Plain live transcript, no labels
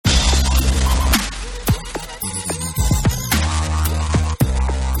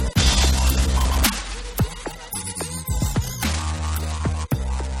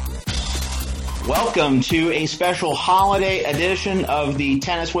Welcome to a special holiday edition of the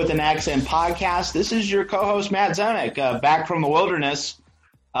Tennis with an Accent podcast. This is your co-host, Matt Zemek, back from the wilderness.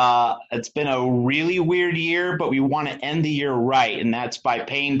 It's been a really weird year, but we want to end the year right, and that's by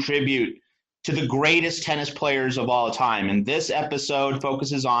paying tribute to the greatest tennis players of all time. And this episode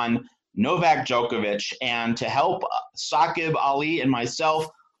focuses on Novak Djokovic, and to help Saqib Ali and myself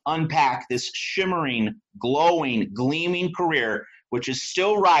unpack this shimmering, glowing, gleaming career, which is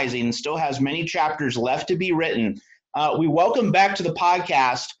still rising, still has many chapters left to be written. We welcome back to the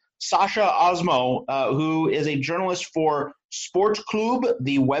podcast Sasa Ozmo, who is a journalist for Sport Klub,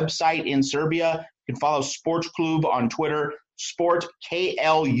 the website in Serbia. You can follow Sport Klub on Twitter, Sport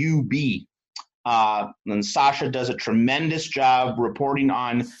KLUB. And Sasha does a tremendous job reporting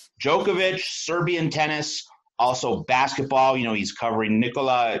on Djokovic, Serbian tennis, also basketball. You know, he's covering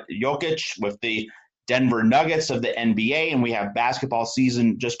Nikola Jokic with the Denver Nuggets of the NBA, and we have basketball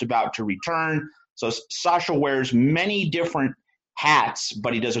season just about to return. So Sasha wears many different hats,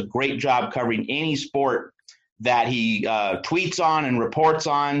 but he does a great job covering any sport that he tweets on and reports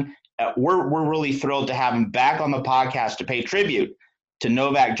on. We're really thrilled to have him back on the podcast to pay tribute to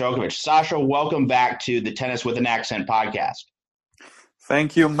Novak Djokovic. Sasha, welcome back to the Tennis with an Accent podcast.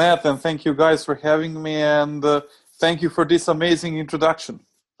 Thank you, Matt, and thank you guys for having me, and thank you for this amazing introduction.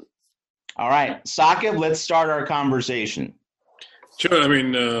 All right, Saqib, let's start our conversation. Sure. I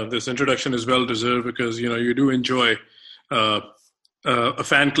mean, this introduction is well-deserved because, you know, you do enjoy a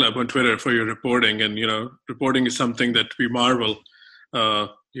fan club on Twitter for your reporting. And, you know, reporting is something that we marvel.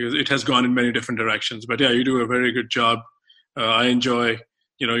 It has gone in many different directions. But, yeah, you do a very good job. I enjoy,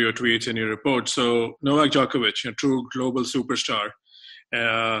 you know, your tweets and your reports. So, Novak Djokovic, a true global superstar.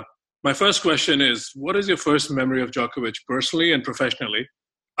 My first question is, what is your first memory of Djokovic personally and professionally?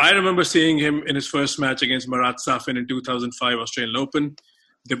 I remember seeing him in his first match against Marat Safin in 2005 Australian Open.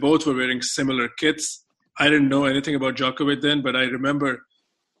 They both were wearing similar kits. I didn't know anything about Djokovic then, but I remember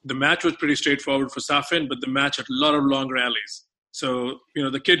the match was pretty straightforward for Safin, but the match had a lot of long rallies. So, you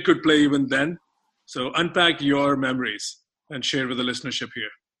know, the kid could play even then. So unpack your memories and share with the listenership here.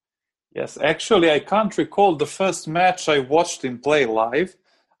 Yes, actually, I can't recall the first match I watched him play live.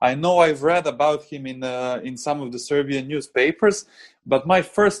 I know I've read about him in some of the Serbian newspapers, but my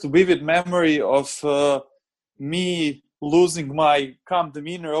first vivid memory of me losing my calm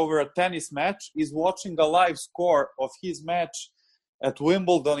demeanor over a tennis match is watching a live score of his match at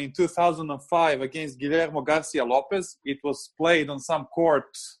Wimbledon in 2005 against Guillermo Garcia Lopez. It was played on some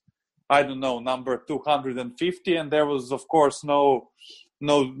court, I don't know, number 250, and there was, of course, no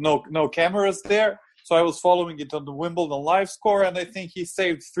cameras there. So I was following it on the Wimbledon live score, and I think he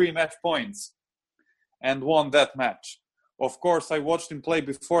saved 3 match points and won that match. Of course, I watched him play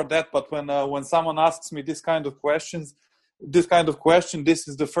before that, but when someone asks me this kind of question, this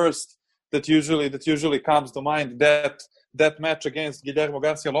is the first that usually comes to mind. That match against Guillermo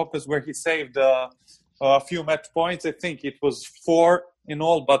Garcia Lopez, where he saved a few match points. I think it was 4 in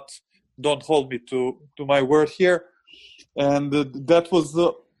all, but don't hold me to my word here. And that was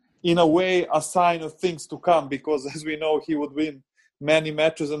in a way a sign of things to come, because as we know, he would win many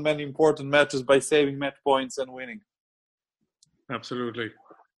matches and many important matches by saving match points and winning. Absolutely.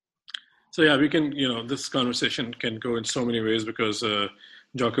 So yeah, we can, you know, this conversation can go in so many ways because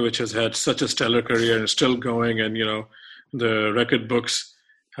Djokovic has had such a stellar career and is still going, and, you know, the record books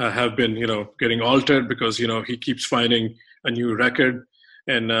have been, you know, getting altered because, you know, he keeps finding a new record,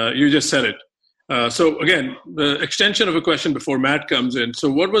 and you just said it. So again, the extension of a question before Matt comes in. So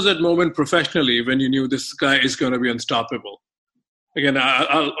what was that moment professionally when you knew this guy is going to be unstoppable? Again,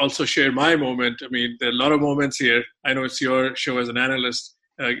 I'll also share my moment. I mean, there are a lot of moments here. I know it's your show as an analyst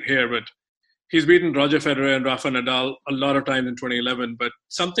here, but he's beaten Roger Federer and Rafa Nadal a lot of times in 2011. But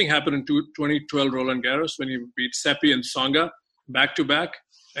something happened in 2012 Roland Garros when he beat Seppi and Tsonga back-to-back.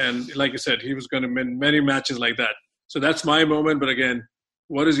 And like you said, he was going to win many matches like that. So that's my moment. But again,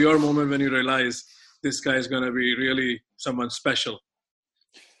 what is your moment when you realize this guy is going to be really someone special?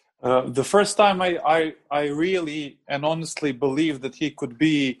 The first time I really and honestly believed that he could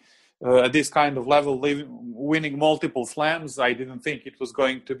be at this kind of level, winning multiple slams, I didn't think it was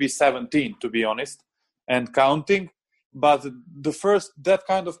going to be 17, to be honest, and counting. But that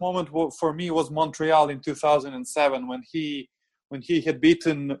kind of moment for me was Montreal in 2007 when he had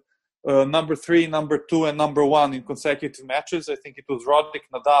beaten number 3, number 2, and number 1 in consecutive matches. I think it was Roddick,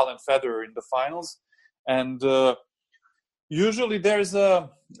 Nadal, and Federer in the finals. And usually there's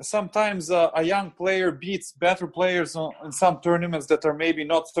sometimes a young player beats better players in some tournaments that are maybe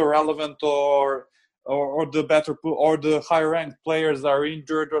not so relevant, or the higher ranked players are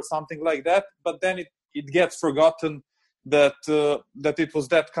injured or something like that. But then it gets forgotten that it was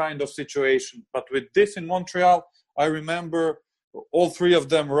that kind of situation. But with this in Montreal, I remember all three of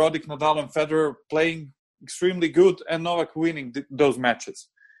them, Roddick, Nadal, and Federer, playing extremely good, and Novak winning those matches.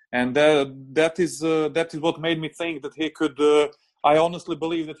 And that is what made me think that he could. I honestly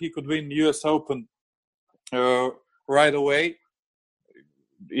believe that he could win U.S. Open right away.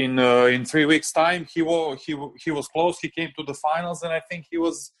 In 3 weeks' time, he was close. He came to the finals, and I think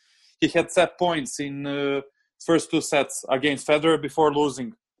he had set points in first two sets against Federer before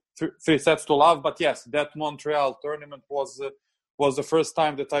losing 3 sets to love. But yes, that Montreal tournament was the first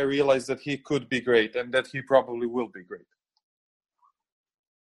time that I realized that he could be great and that he probably will be great.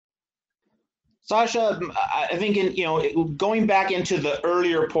 Sasha, I think going back into the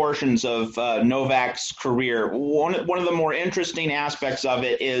earlier portions of Novak's career, one of the more interesting aspects of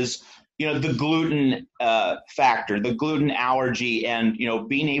it is the gluten factor, the gluten allergy, and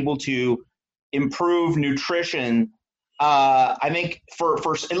being able to improve nutrition. I think for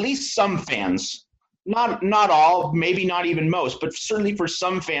at least some fans, not all, maybe not even most, but certainly for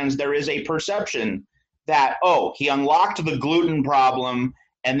some fans, there is a perception that he unlocked the gluten problem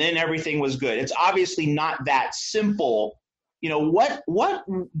and then everything was good. It's obviously not that simple. What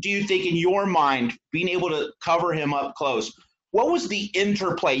do you think in your mind, being able to cover him up close, what was the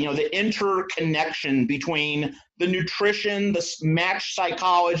interplay, the interconnection between the nutrition, the match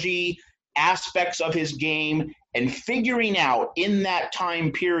psychology aspects of his game, and figuring out in that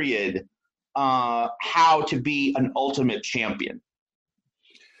time period how to be an ultimate champion?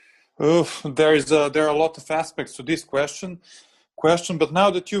 There are a lot of aspects to this question, but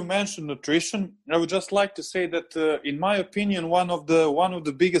now that you mentioned nutrition, I would just like to say that in my opinion, one of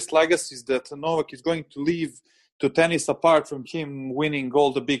the biggest legacies that Novak is going to leave to tennis, apart from him winning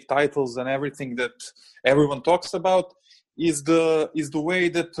all the big titles and everything that everyone talks about, is the way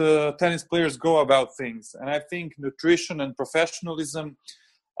that tennis players go about things. And I think nutrition and professionalism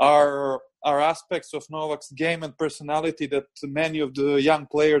are aspects of Novak's game and personality that many of the young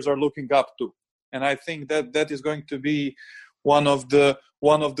players are looking up to. And I think that is going to be one of the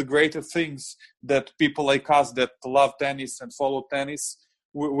greater things that people like us that love tennis and follow tennis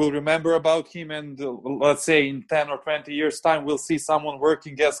will remember about him. And let's say in 10 or 20 years' time, we'll see someone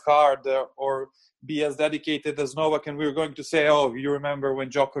working as hard or be as dedicated as Novak, and we're going to say, you remember when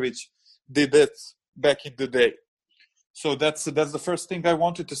Djokovic did it back in the day. So that's the first thing I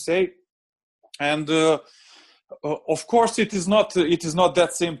wanted to say. And of course, it is not that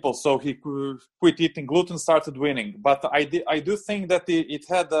simple. So he quit eating gluten, started winning. But I do think that it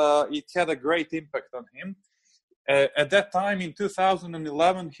had a great impact on him. At that time, in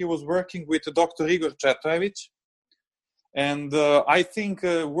 2011, he was working with Dr. Igor Cvetojevic. And I think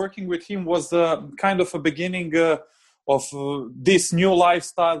working with him was kind of a beginning of this new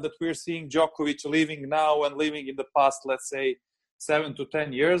lifestyle that we're seeing Djokovic living now and living in the past, let's say, 7 to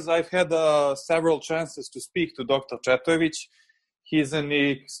 10 years. I've had several chances to speak to Dr. Cvetojevic. He's an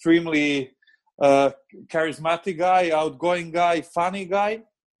extremely charismatic guy, outgoing guy, funny guy.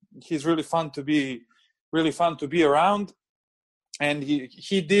 He's really fun to be around. And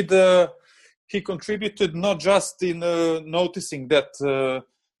he contributed not just in noticing that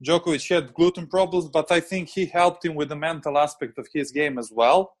Djokovic had gluten problems, but I think he helped him with the mental aspect of his game as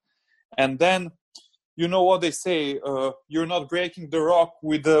well. And then, you know what they say, you're not breaking the rock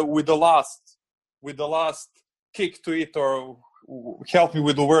with the last kick to it, or help me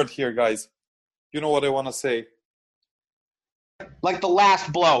with the word here, guys. You know what I want to say. Like the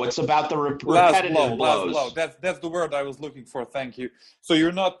last blow. It's about the repetitive blows. Last blow. That's the word I was looking for. Thank you. So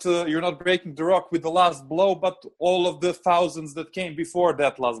you're not breaking the rock with the last blow, but all of the thousands that came before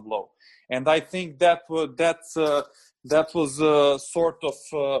that last blow. And I think that was sort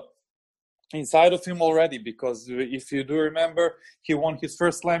of inside of him already, because if you do remember, he won his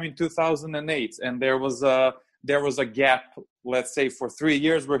first slam in 2008, and there was a gap, let's say, for 3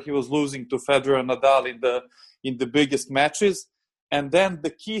 years where he was losing to Federer and Nadal in the biggest matches. And then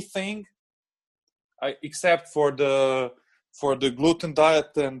the key thing, except for the gluten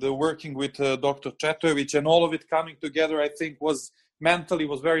diet and working with Dr. Cvetojevic and all of it coming together, I think was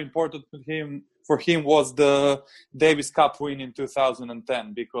very important for him was the Davis Cup win in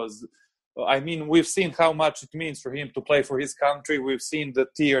 2010, because I mean, we've seen how much it means for him to play for his country. We've seen the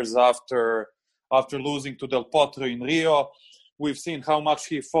tears after losing to Del Potro in Rio. We've seen how much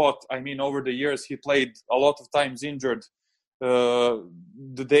he fought. I mean, over the years, he played a lot of times injured the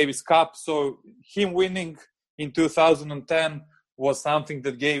Davis Cup. So him winning in 2010 was something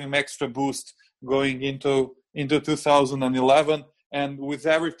that gave him extra boost going into 2011. And with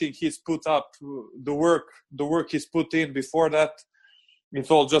everything he's put up, the work he's put in before that, it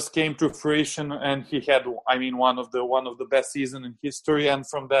all just came to fruition, and he had, one of the best season in history. And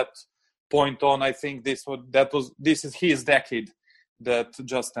from that point on, I think this is his decade that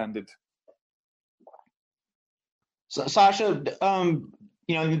just ended. So, Sasha,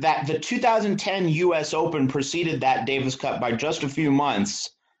 that the 2010 U.S. Open preceded that Davis Cup by just a few months.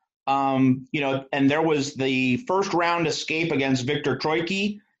 And there was the first round escape against Viktor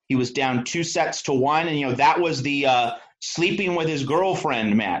Troicki. He was down 2-1, and that was the sleeping with his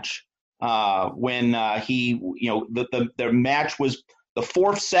girlfriend match. When the match was, the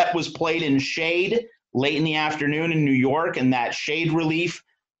fourth set was played in shade late in the afternoon in New York, and that shade relief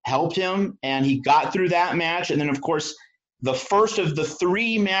helped him, and he got through that match. And then, of course, the first of the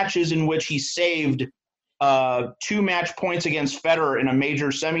three matches in which he saved 2 match points against Federer in a major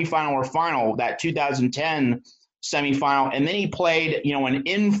semifinal or final, that 2010 semifinal. And then he played, an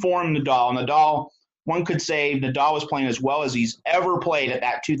in-form Nadal. Nadal, one could say Nadal was playing as well as he's ever played at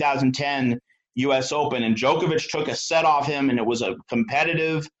that 2010 U.S. Open. And Djokovic took a set off him, and it was a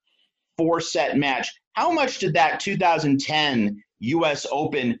competitive 4-set match. How much did that 2010 U.S.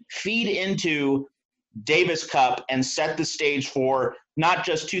 Open feed into Davis Cup and set the stage for not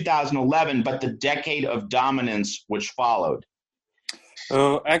just 2011, but the decade of dominance which followed?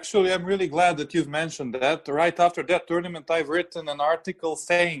 Actually, I'm really glad that you've mentioned that. Right after that tournament, I've written an article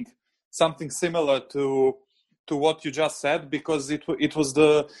saying something similar to what you just said, because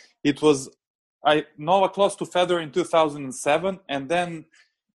Novak lost to Federer in 2007, and then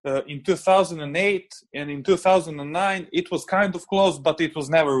in 2008 and in 2009 it was kind of close, but it was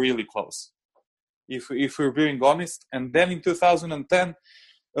never really close, if we're being honest. And then in 2010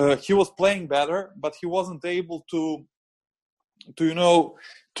 he was playing better, but he wasn't able to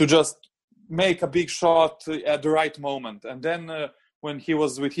just make a big shot at the right moment. And then when he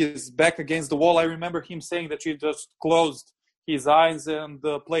was with his back against the wall, I remember him saying that he just closed his eyes and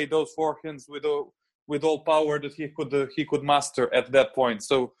played those forehands with all power that he could master at that point.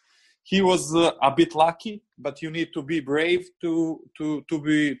 So he was a bit lucky, but you need to be brave to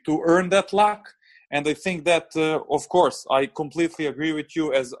earn that luck. And I think that, of course, I completely agree with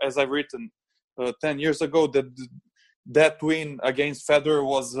you, as I've written 10 years ago, that win against Federer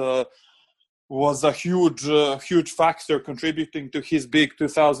was a huge factor contributing to his big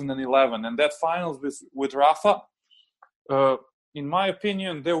 2011. And that finals with Rafa, in my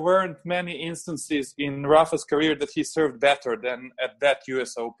opinion, there weren't many instances in Rafa's career that he served better than at that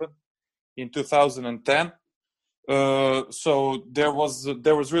US Open in 2010. So there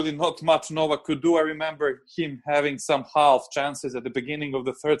was really not much Novak could do. I remember him having some half chances at the beginning of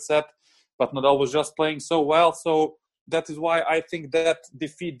the third set, but Nadal was just playing so well. So that is why I think that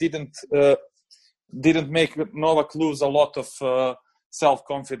defeat didn't make Novak lose a lot of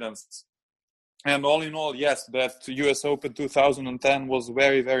self-confidence. And all in all, yes, that US Open 2010 was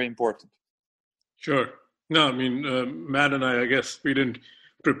very, very important. Sure. No, I mean, Matt and I guess we didn't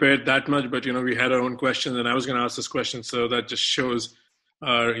prepare that much, but, we had our own questions, and I was going to ask this question. So that just shows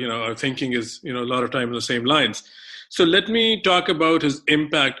our thinking is, a lot of time in the same lines. So let me talk about his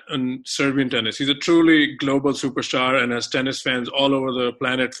impact on Serbian tennis. He's a truly global superstar and has tennis fans all over the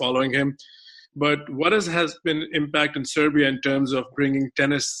planet following him. But what has been impact in Serbia in terms of bringing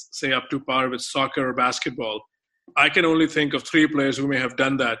tennis, say, up to par with soccer or basketball? I can only think of 3 players who may have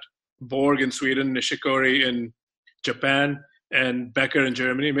done that. Borg in Sweden, Nishikori in Japan, and Becker in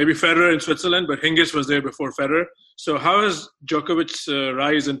Germany. Maybe Federer in Switzerland, but Hingis was there before Federer. So how has Djokovic's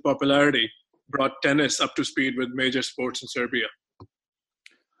rise in popularity brought tennis up to speed with major sports in Serbia?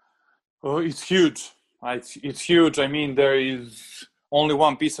 Oh, it's huge. It's huge. I mean, there is only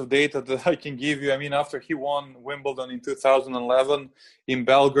one piece of data that I can give you. I mean, after he won Wimbledon in 2011 in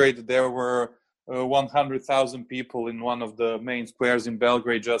Belgrade, there were 100,000 people in one of the main squares in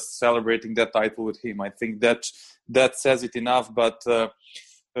Belgrade just celebrating that title with him. I think that says it enough. But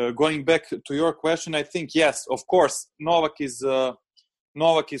going back to your question, I think, yes, of course, Novak is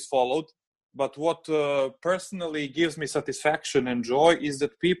followed. But what personally gives me satisfaction and joy is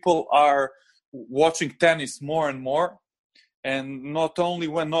that people are watching tennis more and more. And not only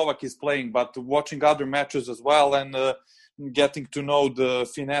when Novak is playing, but watching other matches as well, and getting to know the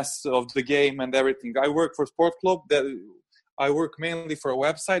finesse of the game and everything. I work for Sport Club. I work mainly for a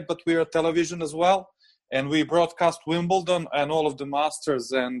website, but we're a television as well. And we broadcast Wimbledon and all of the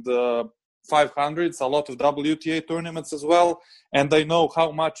Masters and 500s, a lot of WTA tournaments as well. And I know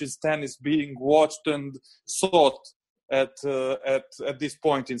how much is tennis being watched and sought at this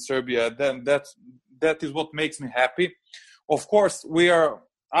point in Serbia. Then that is what makes me happy. Of course,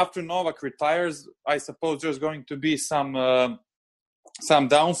 after Novak retires, I suppose there's going to be some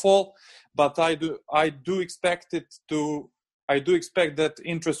downfall, but I do expect it to I do expect that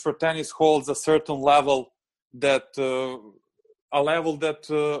interest for tennis holds a certain level, that a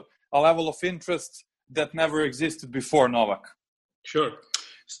level of interest that never existed before, Novak. Sure.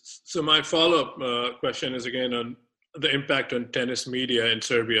 So my follow-up question is again on the impact on tennis media in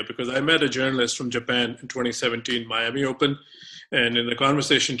Serbia, because I met a journalist from Japan in 2017 Miami Open, and in the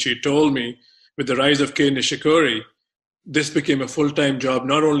conversation she told me with the rise of Kei Nishikori, this became a full-time job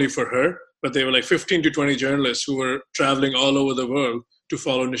not only for her, but there were like 15 to 20 journalists who were traveling all over the world to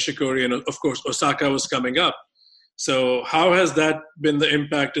follow Nishikori, and of course Osaka was coming up. So how has that been the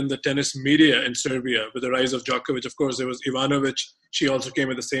impact in the tennis media in Serbia with the rise of Djokovic? Of course, there was Ivanovic. She also came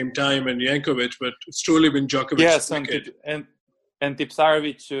at the same time, and Jankovic, but it's truly been Djokovic. Yes, and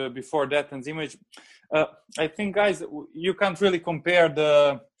Tipsarevic before that, and Zimovic. I think, guys, you can't really compare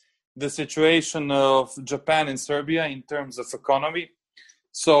the situation of Japan and Serbia in terms of economy.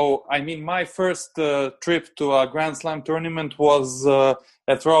 So, I mean, my first trip to a Grand Slam tournament was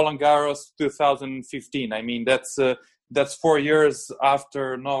at Roland Garros 2015. I mean, that's 4 years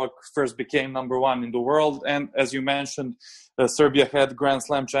after Novak first became number one in the world. And as you mentioned, Serbia had Grand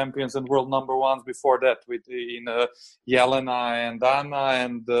Slam champions and world number ones before that, with Jelena and Ana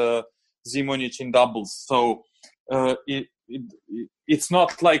and Zimonic in doubles. So it's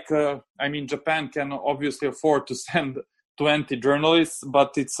not like Japan can obviously afford to send 20 journalists,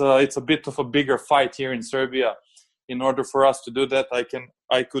 but it's a bit of a bigger fight here in Serbia. In order for us to do that,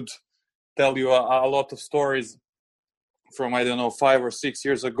 I could tell you a lot of stories from 5 or 6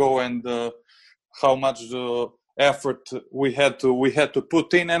 years ago, and how much effort we had to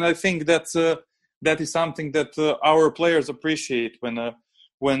put in. And I think that is something that our players appreciate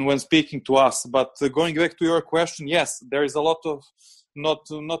when speaking to us. But going back to your question, yes, there is a lot of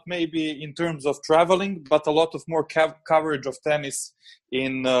not maybe in terms of traveling, but a lot of more coverage of tennis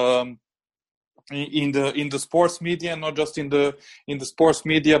in the sports media, not just in the sports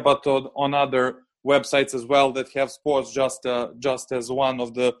media, but on other websites as well that have sports just as one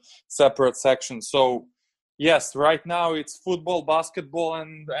of the separate sections. So yes, right now it's football, basketball,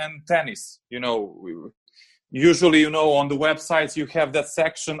 and tennis. Usually, on the websites you have that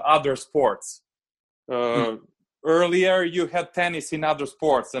section other sports. Earlier you had tennis in other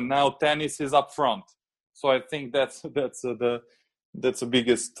sports, and now tennis is up front. So I think that's the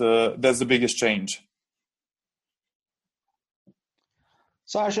biggest change.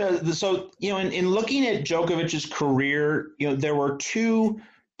 Sasha, so in looking at Djokovic's career, there were two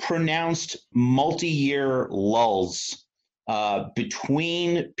pronounced multi-year lulls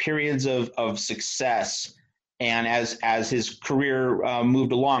between periods of success, and as his career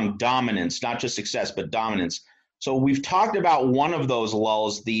moved along, dominance, not just success but dominance. So we've talked about one of those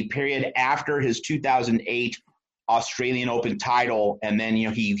lulls, the period after his 2008 Australian Open title, and then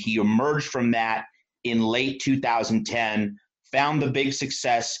he emerged from that in late 2010, found the big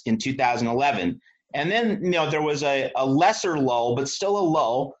success in 2011. And then there was a lesser lull, but still a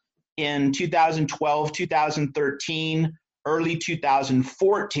lull, in 2012, 2013, early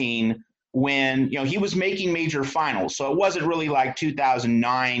 2014, when he was making major finals. So it wasn't really like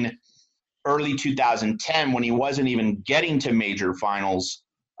 2009, early 2010, when he wasn't even getting to major finals.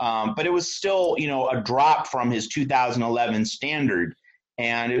 But it was still, a drop from his 2011 standard.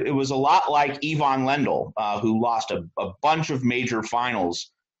 And it was a lot like Ivan Lendl, who lost a bunch of major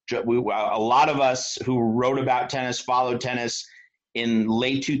finals. A lot of us who wrote about tennis, followed tennis in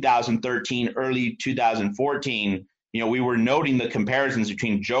late 2013, early 2014, we were noting the comparisons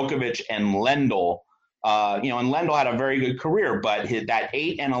between Djokovic and Lendl. And Lendl had a very good career, but that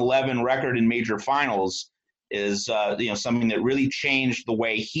 8-11 record in major finals is something that really changed the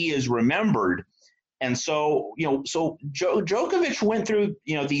way he is remembered. And so Djokovic went through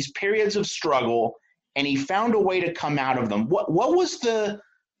these periods of struggle, and he found a way to come out of them. What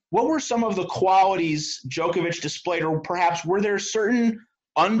were some of the qualities Djokovic displayed, or perhaps were there certain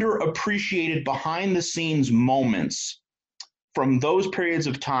underappreciated behind the scenes moments from those periods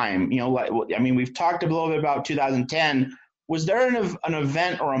of time? We've talked a little bit about 2010. Was there an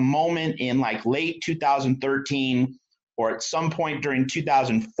event or a moment in like late 2013 or at some point during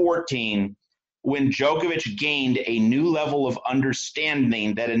 2014 when Djokovic gained a new level of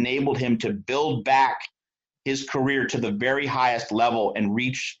understanding that enabled him to build back his career to the very highest level and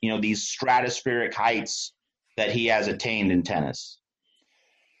reach, these stratospheric heights that he has attained in tennis?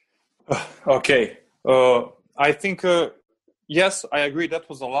 Okay. I think, yes, I agree that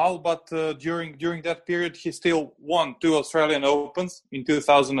was a lull, but during that period, he still won 2 Australian Opens in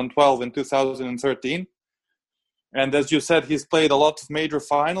 2012 and 2013. And as you said, he's played a lot of major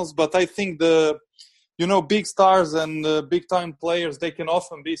finals, but I think big stars and big time players, they can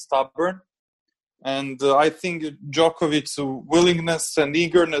often be stubborn. And I think Djokovic's willingness and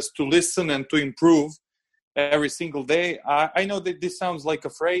eagerness to listen and to improve every single day. I know that this sounds like a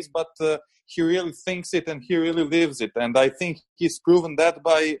phrase, but he really thinks it and he really lives it. And I think he's proven that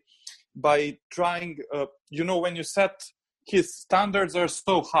by trying, when you set his standards are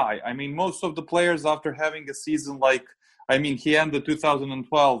so high. I mean, most of the players after having a season he ended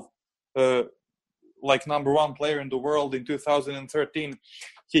 2012 like number one player in the world. In 2013,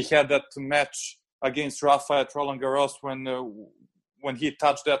 he had that match against Rafa at Roland Garros when he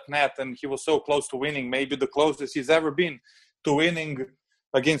touched that net and he was so close to winning, maybe the closest he's ever been to winning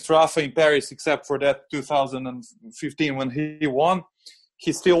against Rafa in Paris, except for that 2015 when he won.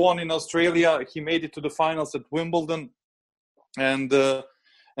 He still won in Australia. He made it to the finals at Wimbledon, and at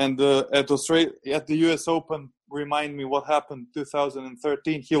the US Open. Remind me what happened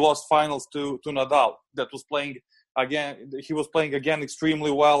 2013. He lost finals to Nadal. That was playing again. He was playing again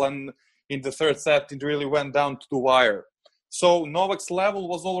extremely well, and in the third set, it really went down to the wire. So Novak's level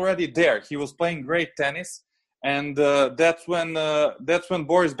was already there. He was playing great tennis, and that's when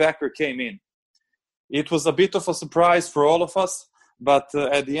Boris Becker came in. It was a bit of a surprise for all of us, but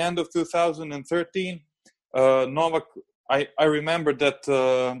at the end of 2013, Novak. I remember that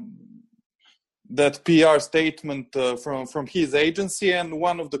PR statement from his agency, and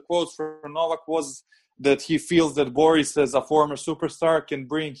one of the quotes from Novak was that he feels that Boris, as a former superstar, can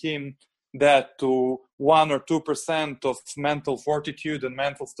bring him that to 1 or 2% of mental fortitude and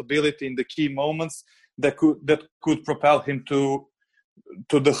mental stability in the key moments that could propel him to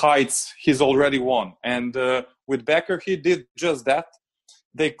the heights he's already won. And with Becker, he did just that.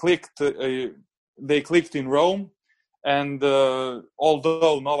 They clicked in Rome. And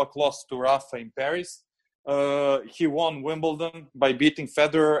although Novak lost to Rafa in Paris, he won Wimbledon by beating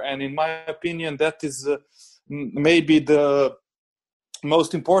Federer. And in my opinion, that is maybe the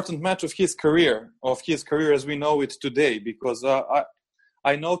most important match of his career as we know it today. Because I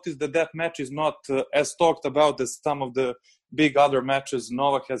noticed that match is not as talked about as some of the big other matches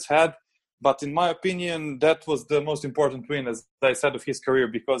Novak has had. But in my opinion, that was the most important win, as I said, of his career,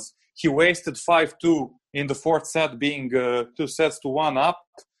 because he wasted 5-2 in the fourth set, being 2-1 up.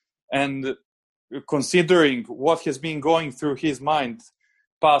 And considering what has been going through his mind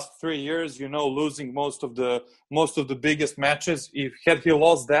past 3 years, losing most of the biggest matches, had he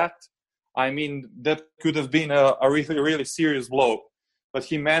lost that, I mean, that could have been a really, really serious blow. But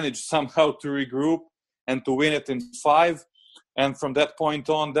he managed somehow to regroup and to win it in 5. And from that point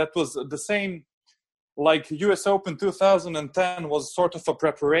on, that was the same, like US Open 2010 was sort of a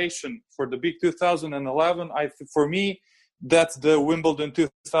preparation for the big 2011. For me, that's the Wimbledon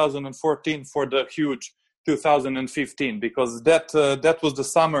 2014 for the huge 2015, because that was the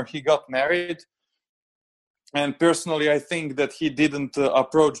summer he got married. And personally, I think that he didn't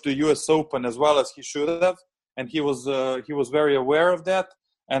approach the US Open as well as he should have. And he was very aware of that.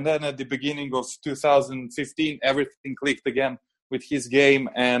 And then at the beginning of 2015, everything clicked again with his game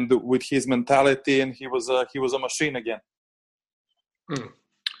and with his mentality, and he was a machine again.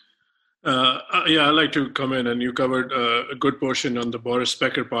 I'd like to come in, and you covered a good portion on the Boris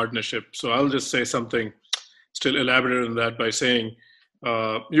Becker partnership. So I'll just say something, still elaborate on that by saying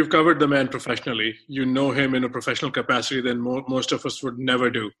you've covered the man professionally. You know him in a professional capacity than most of us would never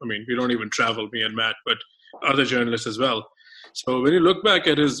do. I mean, we don't even travel, me and Matt, but other journalists as well. So when you look back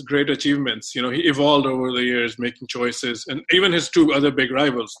at his great achievements, he evolved over the years, making choices, and even his two other big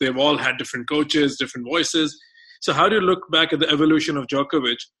rivals, they've all had different coaches, different voices. So how do you look back at the evolution of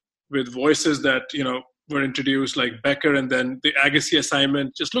Djokovic with voices that, were introduced like Becker and then the Agassi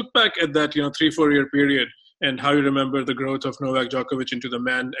assignment? Just look back at that, 3-4 year period and how you remember the growth of Novak Djokovic into the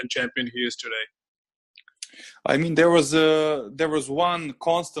man and champion he is today. I mean, there was one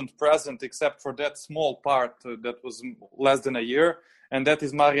constant present, except for that small part that was less than a year, and that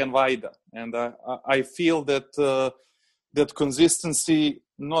is Marian Vajda. And I feel that that consistency,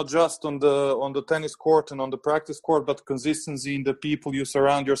 not just on the tennis court and on the practice court, but consistency in the people you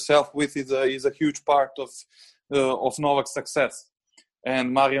surround yourself with is a huge part of Novak's success.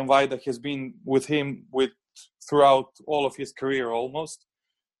 And Marian Vajda has been with him throughout all of his career almost.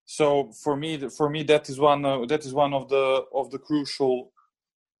 So for me, that is one of the crucial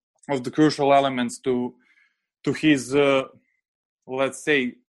elements to his let's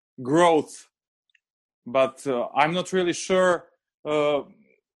say growth. But I'm not really sure.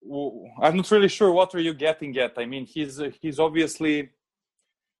 I'm not really sure what are you getting at. I mean, he's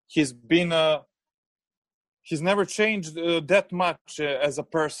never changed that much as a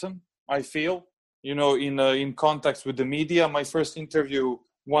person. I feel, in contacts with the media. My first interview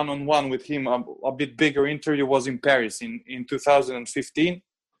one-on-one with him, a bit bigger interview, was in Paris in 2015.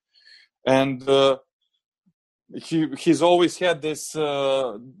 and he's always had this.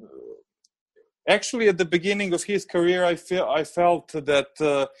 Actually, at the beginning of his career, I felt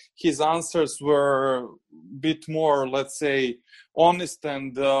that his answers were a bit more, let's say, honest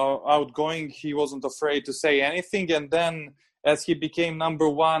and outgoing. He wasn't afraid to say anything. And then as he became number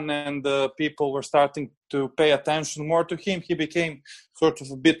one and people were starting to pay attention more to him, he became sort of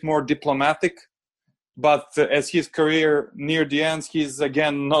a bit more diplomatic. But as his career near the end, he's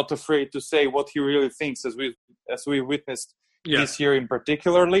again not afraid to say what he really thinks, as we witnessed this year in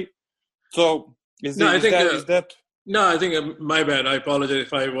particularly. So is that? No, I think my bad. I apologize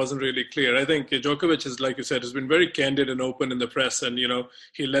if I wasn't really clear. I think Djokovic is, like you said, has been very candid and open in the press, and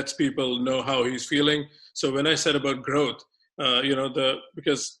he lets people know how he's feeling. So when I said about growth,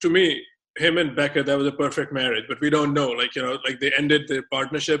 because to me, him and Becker, that was a perfect marriage, but we don't know. Like they ended their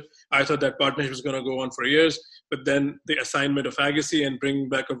partnership. I thought that partnership was going to go on for years, but then the assignment of Agassi and bringing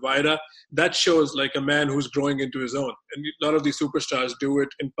back of Vida, that shows like a man who's growing into his own. And a lot of these superstars do it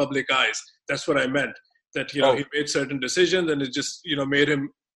in public eyes. That's what I meant. That he made certain decisions, and it just made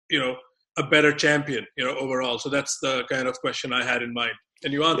him a better champion overall. So that's the kind of question I had in mind.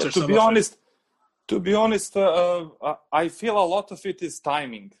 And you answered. To be honest, I feel a lot of it is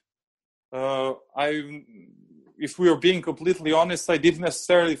timing. If we are being completely honest, I didn't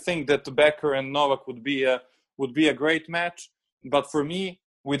necessarily think that Becker and Novak would be a great match. But for me,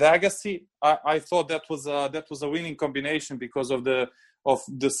 with Agassi, I thought that was a winning combination because of the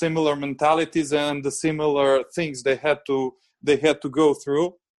similar mentalities and the similar things they had to go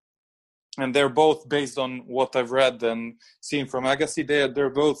through. And they're both, based on what I've read and seen from Agassi, they're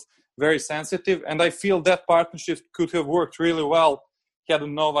both very sensitive. And I feel that partnership could have worked really well had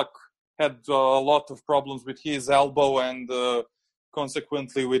Novak had a lot of problems with his elbow and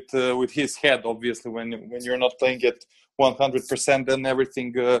consequently with his head. Obviously, when you're not playing at 100%, then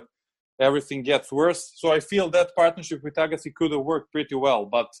everything gets worse. So I feel that partnership with Agassi could have worked pretty well.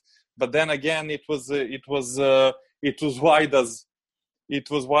 But then again, it was Vida's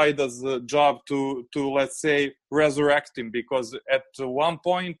job to let's say resurrect him, because at one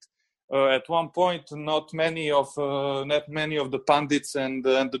point, not many of the pundits and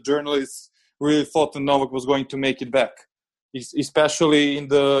the journalists really thought that Novak was going to make it back, especially in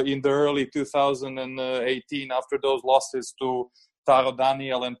the early 2018 after those losses to Taro,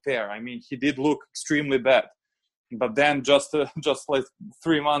 Daniel, and Per. I mean, he did look extremely bad, but then just like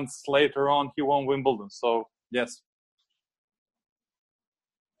 3 months later on, he won Wimbledon. So yes.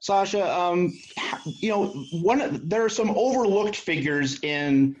 Sasha, there are some overlooked figures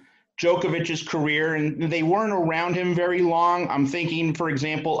in Djokovic's career, and they weren't around him very long. I'm thinking, for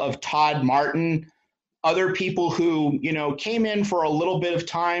example, of Todd Martin, other people who, came in for a little bit of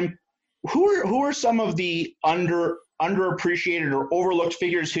time. Who are some of the underappreciated or overlooked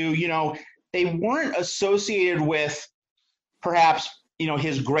figures who, they weren't associated with perhaps,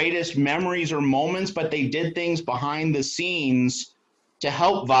 his greatest memories or moments, but they did things behind the scenes to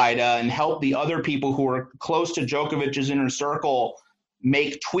help Vida and help the other people who were close to Djokovic's inner circle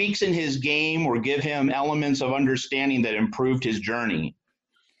make tweaks in his game or give him elements of understanding that improved his journey?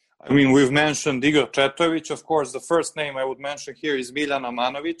 I mean, we've mentioned Igor Tretovic. Of course, the first name I would mention here is Miljan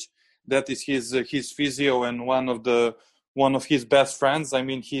Amanovic. That is his physio and one of his best friends. I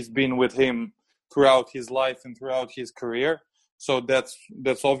mean, he's been with him throughout his life and throughout his career. So that's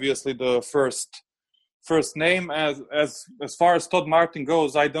obviously the first name. As far as Todd Martin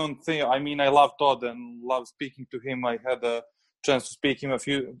goes, I love Todd and love speaking to him. I had a chance to speak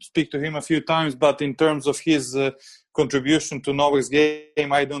to him a few times, but in terms of his contribution to Novak's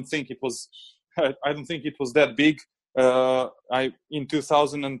game, I don't think it was that big. In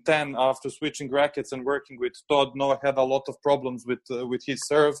 2010, after switching rackets and working with Todd, Novak had a lot of problems with his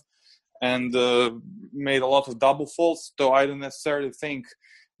serve and made a lot of double faults. So I don't necessarily think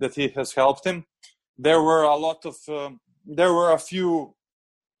that he has helped him. There were a few,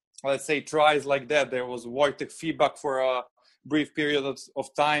 let's say, tries like that. There was Wojtek Fibak for a brief period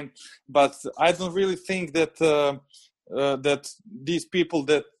of time, but I don't really think that that these people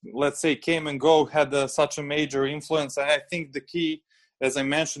that, let's say, came and go had such a major influence. And I think the key, as I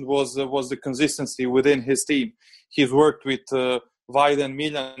mentioned, was the consistency within his team. He's worked with Vida and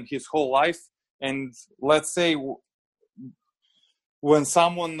Miljan his whole life, and let's say when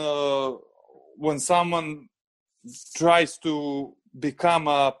someone tries to become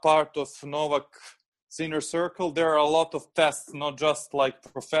a part of Novak's inner circle, there are a lot of tests, not just like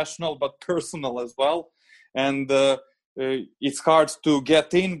professional but personal as well, and it's hard to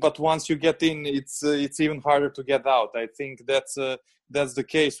get in, but once you get in, it's even harder to get out. I think that's the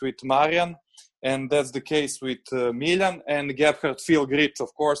case with Marian, and that's the case with Milan and Gebhard Filgrit,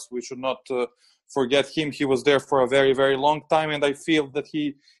 of course. We should not forget him. He was there for a very, very long time, and I feel that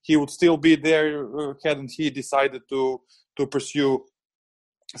he would still be there hadn't he decided to pursue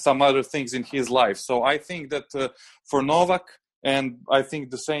some other things in his life. So I think that for Novak, and I think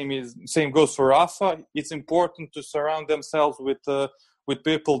the same goes for Rafa, it's important to surround themselves with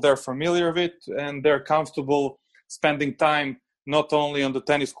people they're familiar with and they're comfortable spending time not only on the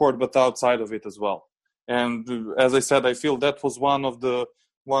tennis court but outside of it as well. And as I said, I feel that was one of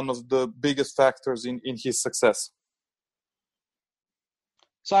the biggest factors in his success.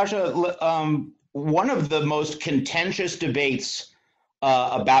 Sasha, one of the most contentious debates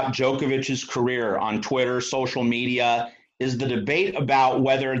about Djokovic's career on Twitter, social media, is the debate about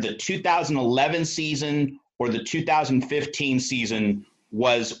whether the 2011 season or the 2015 season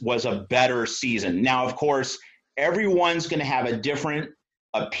was a better season. Now, of course, everyone's going to have a different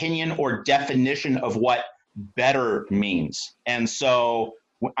opinion or definition of what better means. And so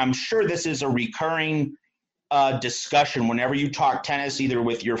I'm sure this is a recurring discussion whenever you talk tennis, either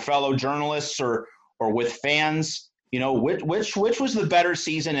with your fellow journalists or with fans. Which was the better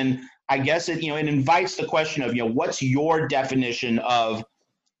season? And I guess it invites the question of, what's your definition of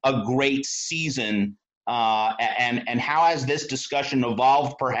a great season, and how has this discussion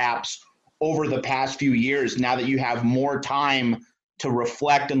evolved perhaps over the past few years now that you have more time to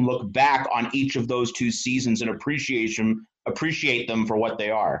reflect and look back on each of those two seasons and appreciate them for what they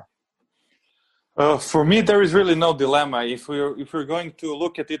are? For me, there is really no dilemma. If we're going to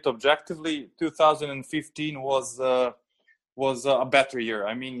look at it objectively, 2015 was a better year.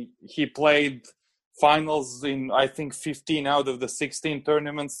 I mean, he played finals in, I think, 15 out of the 16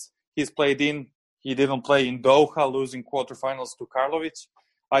 tournaments he's played in. He didn't play in Doha, losing quarterfinals to Karlovic.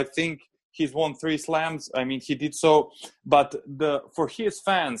 I think he's won 3 slams. I mean, he did so. But for his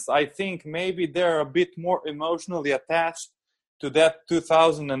fans, I think maybe they're a bit more emotionally attached to that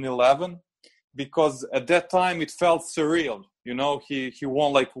 2011. Because at that time it felt surreal. He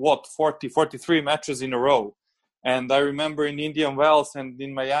won 43 matches in a row. And I remember in Indian Wells and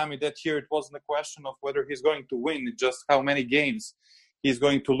in Miami that year, it wasn't a question of whether he's going to win, just how many games he's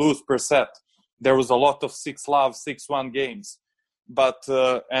going to lose per set. There was a lot of 6-love, 6-1 games. But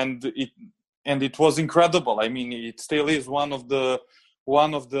and it was incredible. I mean, it still is one of the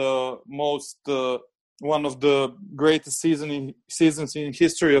greatest seasons in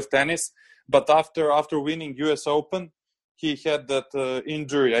history of tennis. But after winning U.S. Open, he had that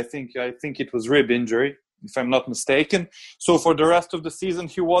injury. I think it was rib injury, if I'm not mistaken. So for the rest of the season,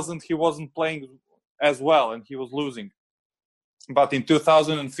 he wasn't playing as well, and he was losing. But in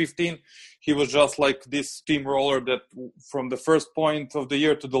 2015, he was just like this steamroller that from the first point of the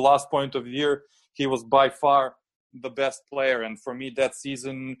year to the last point of the year, he was by far the best player. And for me, that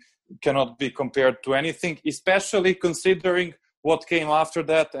season cannot be compared to anything, especially considering what came after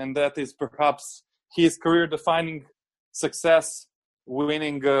that, and that is perhaps his career-defining success,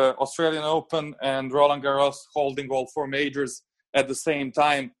 winning Australian Open and Roland Garros, holding all 4 majors at the same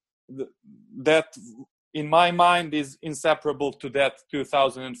time. That, in my mind, is inseparable to that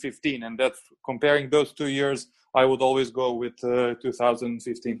 2015, and that's comparing those 2 years, I would always go with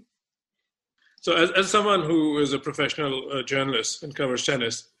 2015. So as someone who is a professional journalist and covers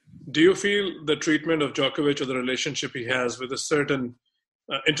tennis, do you feel the treatment of Djokovic or the relationship he has with a certain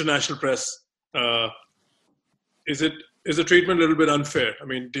international press, is the treatment a little bit unfair? I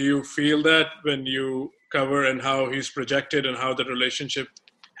mean, do you feel that when you cover and how he's projected and how the relationship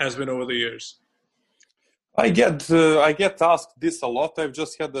has been over the years? I get asked this a lot. I've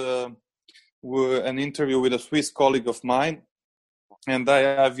just had an interview with a Swiss colleague of mine, and I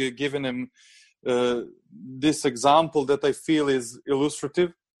have given him this example that I feel is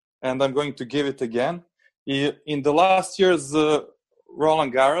illustrative, and I'm going to give it again. In the last year's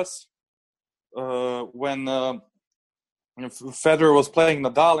Roland Garros, when Federer was playing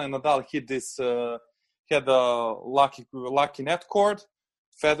Nadal, and Nadal hit this, had a lucky net cord.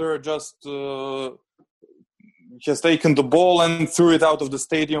 Federer just has taken the ball and threw it out of the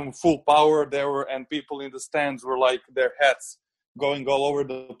stadium full power. And people in the stands were like their heads going all over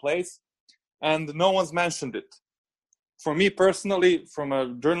the place, and no one's mentioned it. For me personally, from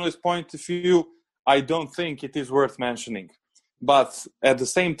a journalist point of view, I don't think it is worth mentioning. But at the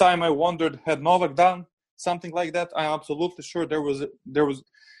same time, I wondered, had Novak done something like that? I'm absolutely sure there was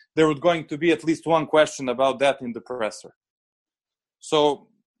going to be at least one question about that in the presser. So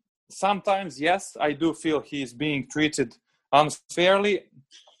sometimes, yes, I do feel he's being treated unfairly.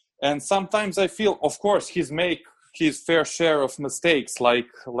 And sometimes I feel, of course, he's make his fair share of mistakes, like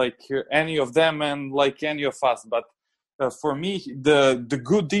any of them and like any of us. But for me, the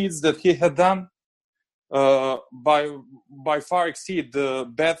good deeds that he had done, by far exceed the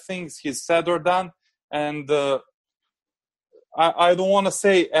bad things he's said or done. And I don't want to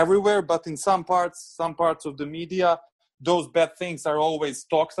say everywhere, but in some parts of the media, those bad things are always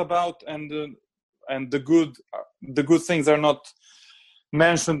talked about, and the good things are not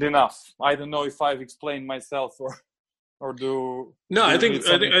mentioned enough. I don't know if I've explained myself or do. No, I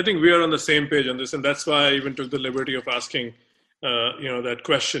think we are on the same page on this, and that's why I even took the liberty of asking, that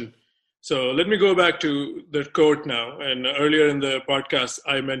question. So let me go back to the court now. And earlier in the podcast,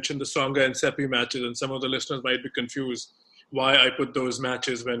 I mentioned the Tsonga and Seppi matches, and some of the listeners might be confused why I put those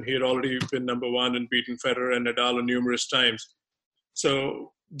matches when he had already been number one and beaten Federer and Nadal numerous times.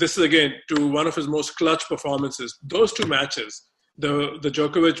 So this is, again, to one of his most clutch performances. Those two matches, the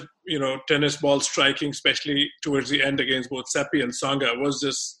Djokovic, tennis ball striking, especially towards the end against both Seppi and Tsonga, was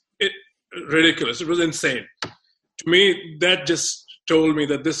just ridiculous. It was insane. To me, that just told me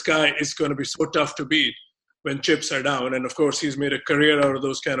that this guy is going to be so tough to beat when chips are down. And of course, he's made a career out of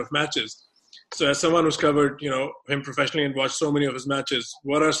those kind of matches. So as someone who's covered, him professionally and watched so many of his matches,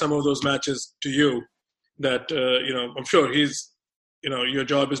 what are some of those matches to you that, I'm sure he's, your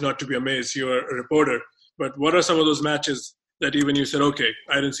job is not to be amazed. You're a reporter. But what are some of those matches that even you said, okay,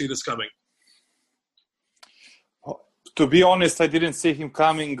 I didn't see this coming? To be honest, I didn't see him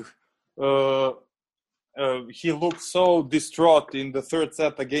coming. He looked so distraught in the third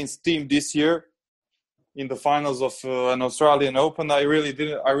set against Thiem this year in the finals of an Australian Open. I really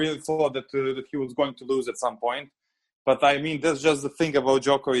thought that he was going to lose at some point. But I mean, that's just the thing about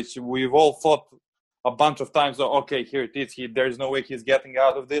Djokovic. We've all thought a bunch of times, okay, here it is. There's no way he's getting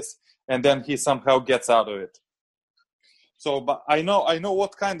out of this. And then he somehow gets out of it. So, but I know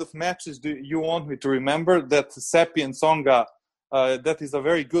what kind of matches do you want me to remember. That Seppi and Tsonga, that is a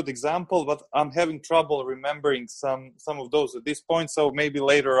very good example, but I'm having trouble remembering some of those at this point. So maybe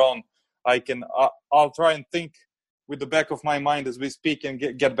later on, I'll try and think with the back of my mind as we speak and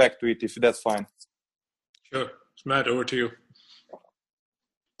get back to it, if that's fine. Sure. Matt, over to you.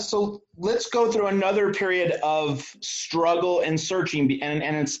 So let's go through another period of struggle and searching.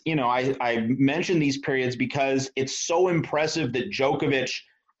 And it's, I mentioned these periods because it's so impressive that Djokovic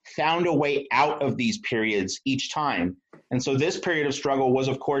found a way out of these periods each time. And so this period of struggle was,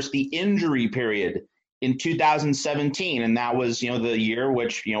 of course, the injury period in 2017. And that was, the year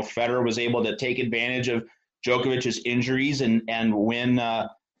which, Federer was able to take advantage of Djokovic's injuries and win a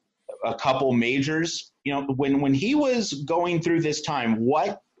couple majors. When he was going through this time,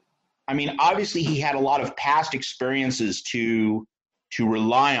 obviously he had a lot of past experiences to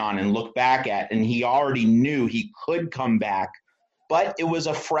rely on and look back at, and he already knew he could come back. But it was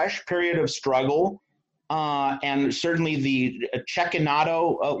a fresh period of struggle, and certainly the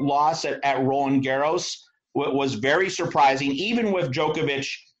Cecchinato loss at Roland Garros was very surprising, even with Djokovic,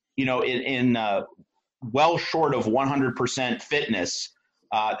 in well short of 100% fitness.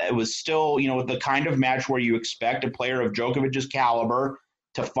 It was still, the kind of match where you expect a player of Djokovic's caliber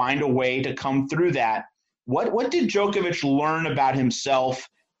to find a way to come through that. What did Djokovic learn about himself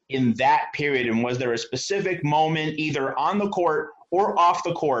in that period? And was there a specific moment, either on the court or off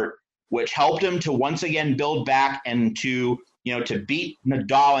the court, which helped him to once again build back and to beat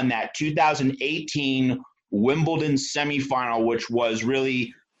Nadal in that 2018 Wimbledon semifinal, which was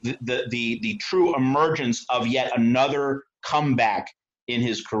really the true emergence of yet another comeback in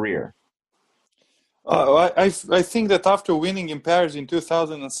his career? I think that after winning in Paris in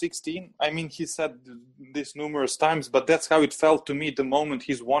 2016, he said this numerous times, but that's how it felt to me the moment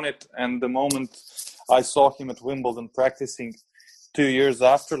he's won it and the moment I saw him at Wimbledon practicing 2 years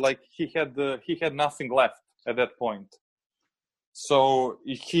after. Like he had nothing left at that point. So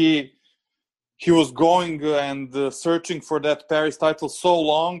he was going and searching for that Paris title so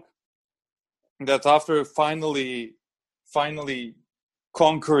long that after finally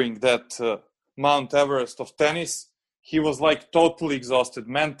conquering that Mount Everest of tennis, he was like totally exhausted,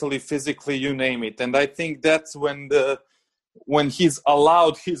 mentally, physically, you name it. And I think that's when he's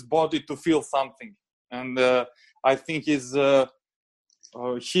allowed his body to feel something. And I think he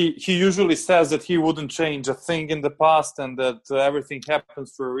usually says that he wouldn't change a thing in the past and that everything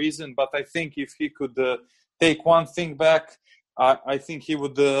happens for a reason. But I think if he could take one thing back, I think he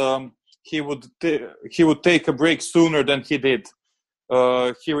would take a break sooner than he did.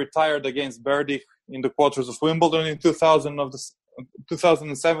 He retired against Berdych in the quarters of Wimbledon in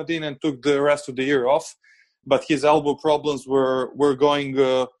 2017 and took the rest of the year off. But his elbow problems were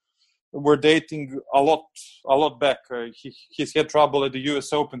dating a lot back. He's had trouble at the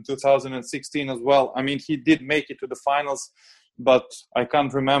US Open 2016 as well. He did make it to the finals, but I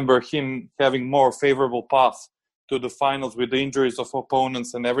can't remember him having more favorable path to the finals with the injuries of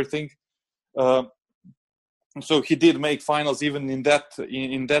opponents and everything. So he did make finals even in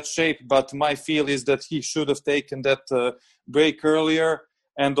that shape. But my feel is that he should have taken that break earlier,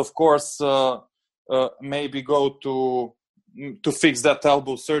 and of course maybe go to fix that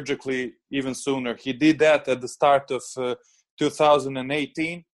elbow surgically even sooner. He did that at the start of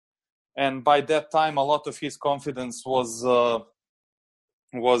 2018, and by that time a lot of his confidence was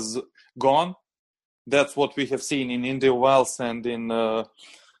gone. That's what we have seen in Indian Wells and in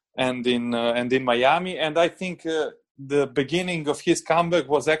Miami. And I think the beginning of his comeback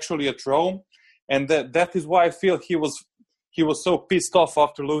was actually at Rome, and that is why I feel he was so pissed off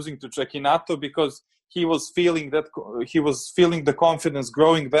after losing to Cecchinato, because he was feeling the confidence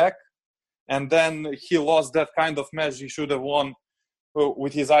growing back, and then he lost that kind of match he should have won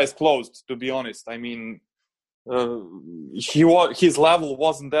with his eyes closed, to be honest. I mean, his level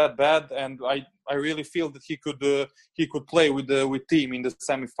wasn't that bad, and I really feel that he could play with team in the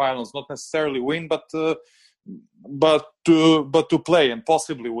semifinals, not necessarily win, but to play and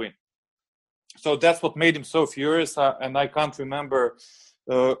possibly win. So that's what made him so furious, and I can't remember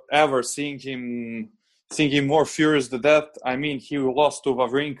ever seeing him more furious than that. I mean, he lost to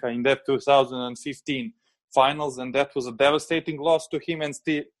Wawrinka in that 2015 finals, and that was a devastating loss to him,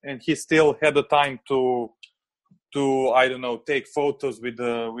 and he still had the time to I don't know, take photos with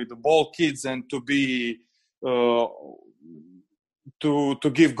the ball kids and to be to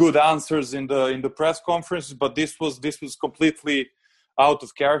give good answers in the press conference. But this was completely out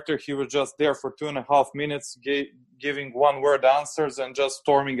of character. He was just there for 2.5 minutes, giving one-word answers and just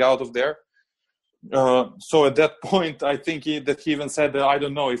storming out of there. So at that point, I think that he even said, I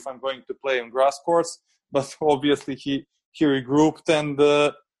don't know if I'm going to play on grass courts. But obviously he regrouped and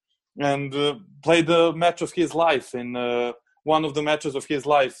played the match of his life in one of the matches of his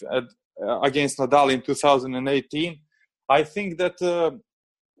life against Nadal in 2018. I think that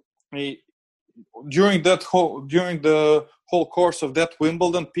during the whole course of that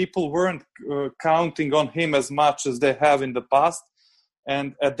Wimbledon, people weren't counting on him as much as they have in the past.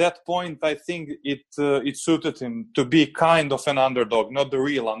 And at that point, I think it suited him to be kind of an underdog, not the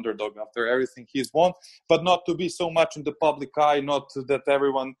real underdog after everything he's won, but not to be so much in the public eye, not that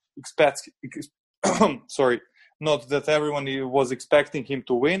everyone not that everyone was expecting him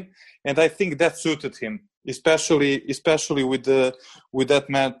to win. And I think that suited him, especially with that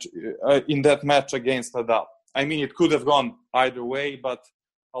match in that match against Nadal. I mean, it could have gone either way, but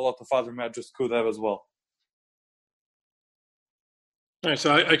a lot of other matches could have as well. All right,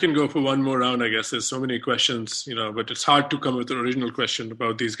 so I can go for one more round, I guess. There's so many questions, but it's hard to come with an original question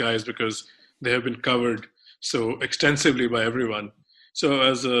about these guys because they have been covered so extensively by everyone. So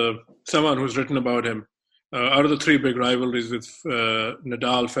as someone who's written about him, out of the three big rivalries with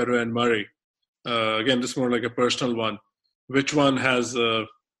Nadal, Federer, and Murray, again, this is more like a personal one. Which one has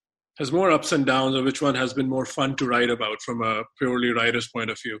more ups and downs, or which one has been more fun to write about from a purely writer's point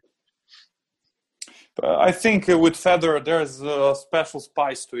of view? I think with Federer there's a special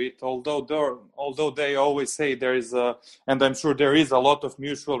spice to it. Although they always say there is and I'm sure there is a lot of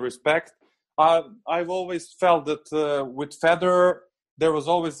mutual respect. I've always felt that with Federer there was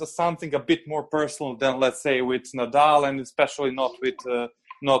always something a bit more personal than, let's say, with Nadal, and especially not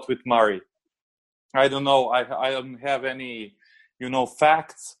with Murray. I don't know. I don't have any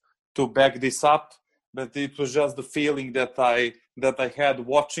facts to back this up, but it was just the feeling that I had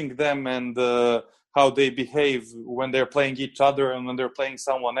watching them and how they behave when they're playing each other and when they're playing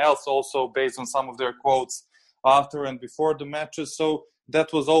someone else, also based on some of their quotes after and before the matches. So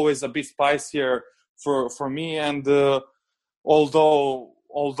that was always a bit spicier for me. And although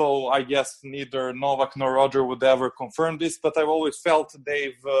I guess neither Novak nor Roger would ever confirm this, but I've always felt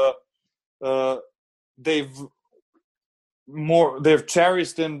they've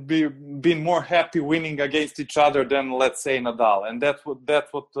cherished and been more happy winning against each other than, let's say, Nadal. And that's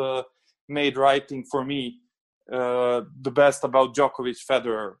what made writing for me the best about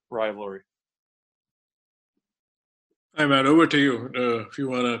Djokovic-Federer rivalry. Hi, Matt, over to you. If you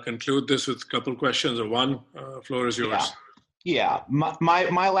want to conclude this with a couple questions or one, floor is yours. Yeah.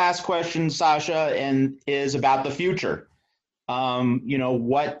 My last question, Sasha, is about the future.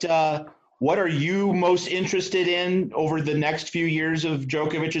 What are you most interested in over the next few years of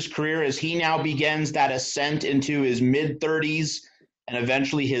Djokovic's career as he now begins that ascent into his mid-30s and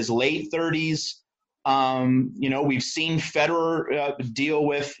eventually his late 30s? We've seen Federer deal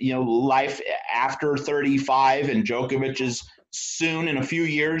with, life after 35, and Djokovic is soon, in a few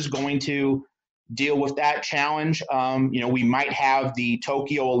years, going to deal with that challenge. We might have the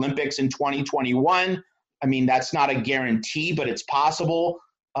Tokyo Olympics in 2021. I mean, that's not a guarantee, but it's possible.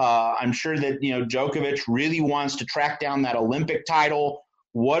 I'm sure that, Djokovic really wants to track down that Olympic title.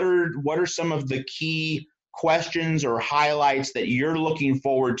 What are some of the key questions or highlights that you're looking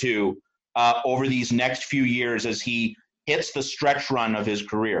forward to over these next few years as he hits the stretch run of his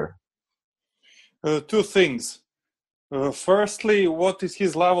career? Two things. Firstly, what is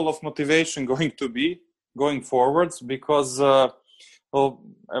his level of motivation going to be going forwards? Because, last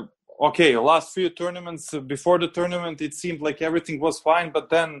few tournaments, before the tournament, it seemed like everything was fine. But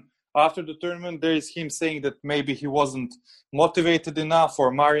then after the tournament, there is him saying that maybe he wasn't motivated enough,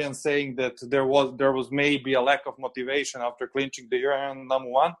 or Marian saying that there was maybe a lack of motivation after clinching the European number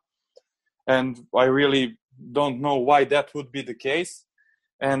one. And I really don't know why that would be the case.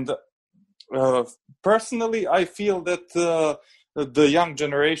 And personally, I feel that the young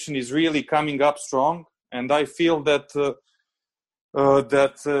generation is really coming up strong, and I feel that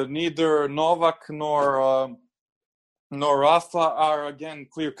neither Novak nor Rafa are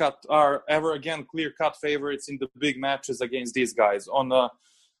ever again clear-cut favorites in the big matches against these guys. On the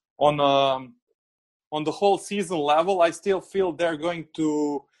whole season level, I still feel they're going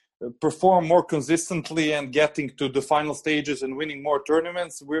to perform more consistently and getting to the final stages and winning more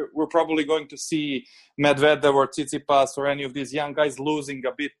tournaments. We're probably going to see Medvedev or Tsitsipas or any of these young guys losing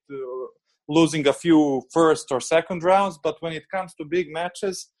a few first or second rounds. But when it comes to big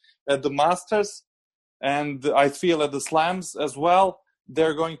matches at the Masters, and I feel at the Slams as well,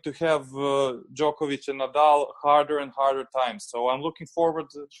 they're going to have Djokovic and Nadal harder and harder times. So I'm looking forward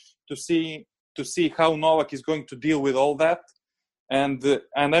to see how Novak is going to deal with all that. And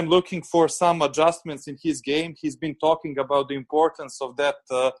I'm looking for some adjustments in his game. He's been talking about the importance of that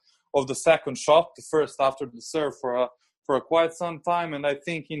of the second shot, the first after the serve, for quite some time. And I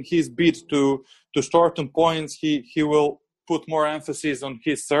think in his bid to shorten points, he will put more emphasis on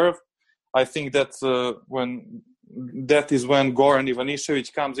his serve. I think that is when Goran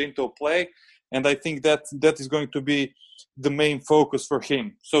Ivanišević comes into play, and I think that is going to be the main focus for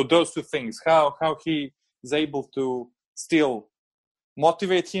him. So those two things: how he is able to still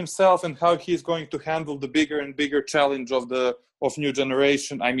motivate himself, and how he's going to handle the bigger and bigger challenge of new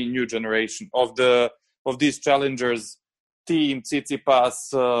generation of these challengers, Team,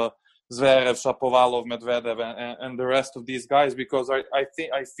 Tsitsipas, Zverev, Shapovalov, Medvedev, and the rest of these guys. Because I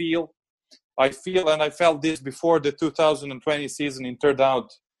feel, and I felt this before the 2020 season, it turned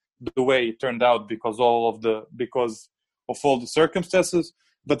out the way it turned out because of all the circumstances.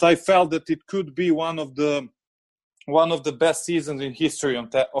 But I felt that it could be one of the best seasons in history of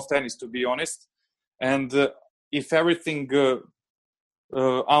tennis, to be honest. And if everything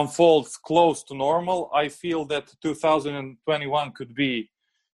unfolds close to normal, I feel that 2021 could be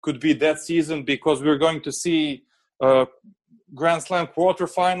that season, because we're going to see Grand Slam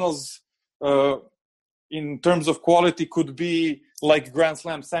quarterfinals in terms of quality could be like Grand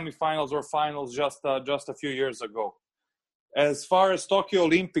Slam semifinals or finals just a few years ago. As far as Tokyo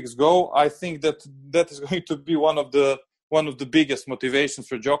Olympics go, I think that is going to be one of the biggest motivations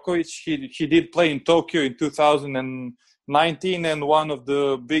for Djokovic. He did play in Tokyo in 2019, and one of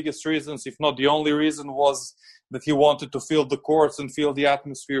the biggest reasons, if not the only reason, was that he wanted to feel the courts and feel the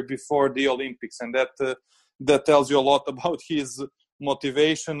atmosphere before the Olympics, and that tells you a lot about his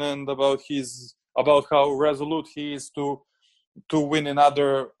motivation and about how resolute he is to win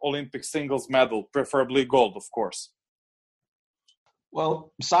another Olympic singles medal, preferably gold, of course.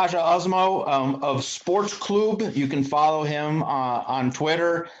 Well, Sasa Ozmo of Sports Club, you can follow him on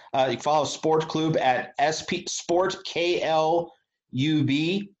Twitter. You can follow Sports Club at SportKLUB,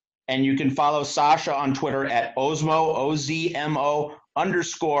 and you can follow Sasha on Twitter at Ozmo, OZMO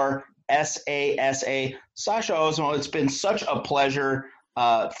 _SASA. Sasha Ozmo, it's been such a pleasure.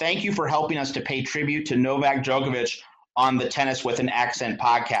 Thank you for helping us to pay tribute to Novak Djokovic on the Tennis with an Accent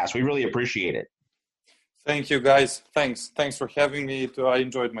podcast. We really appreciate it. Thank you, guys. Thanks for having me. I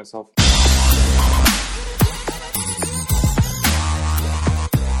enjoyed myself.